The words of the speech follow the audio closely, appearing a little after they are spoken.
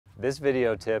This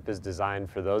video tip is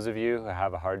designed for those of you who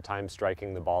have a hard time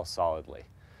striking the ball solidly.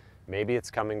 Maybe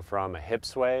it's coming from a hip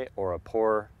sway or a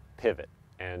poor pivot,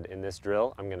 and in this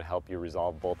drill, I'm going to help you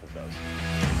resolve both of those.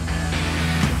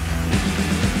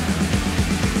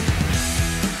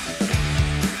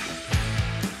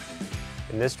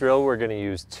 In this drill, we're going to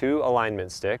use 2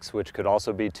 alignment sticks, which could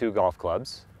also be 2 golf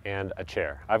clubs, and a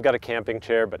chair. I've got a camping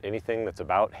chair, but anything that's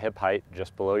about hip height,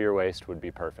 just below your waist, would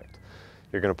be perfect.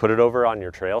 You're going to put it over on your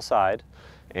trail side,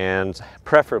 and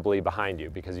preferably behind you,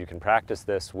 because you can practice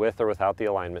this with or without the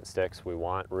alignment sticks. We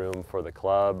want room for the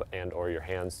club and or your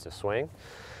hands to swing.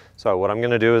 So what I'm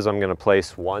going to do is I'm going to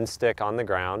place one stick on the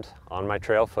ground on my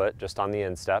trail foot, just on the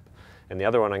instep, and the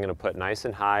other one I'm going to put nice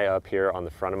and high up here on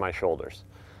the front of my shoulders.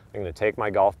 I'm going to take my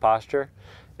golf posture,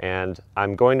 and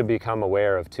I'm going to become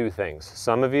aware of 2 things.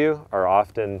 Some of you are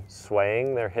often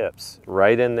swaying their hips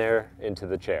right in there into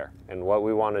the chair, and what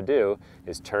we want to do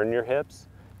is turn your hips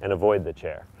and avoid the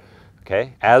chair.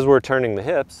 Okay? As we're turning the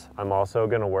hips, I'm also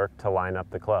going to work to line up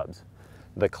the clubs.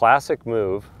 The classic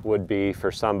move would be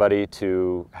for somebody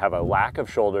to have a lack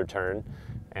of shoulder turn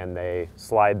and they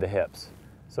slide the hips.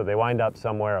 So they wind up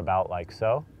somewhere about like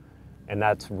so, and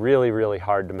that's really, really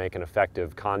hard to make an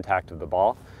effective contact of the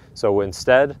ball. So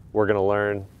instead, we're going to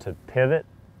learn to pivot,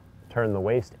 turn the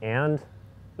waist and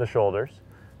the shoulders.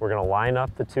 We're going to line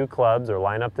up the 2 clubs or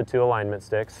line up the 2 alignment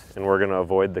sticks, and we're going to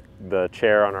avoid the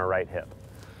chair on our right hip.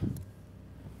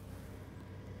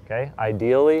 Okay,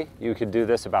 ideally, you could do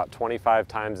this about 25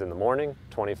 times in the morning,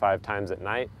 25 times at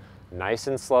night, nice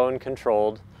and slow and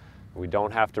controlled. We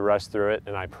don't have to rush through it,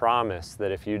 and I promise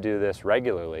that if you do this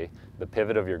regularly, the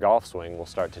pivot of your golf swing will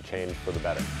start to change for the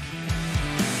better.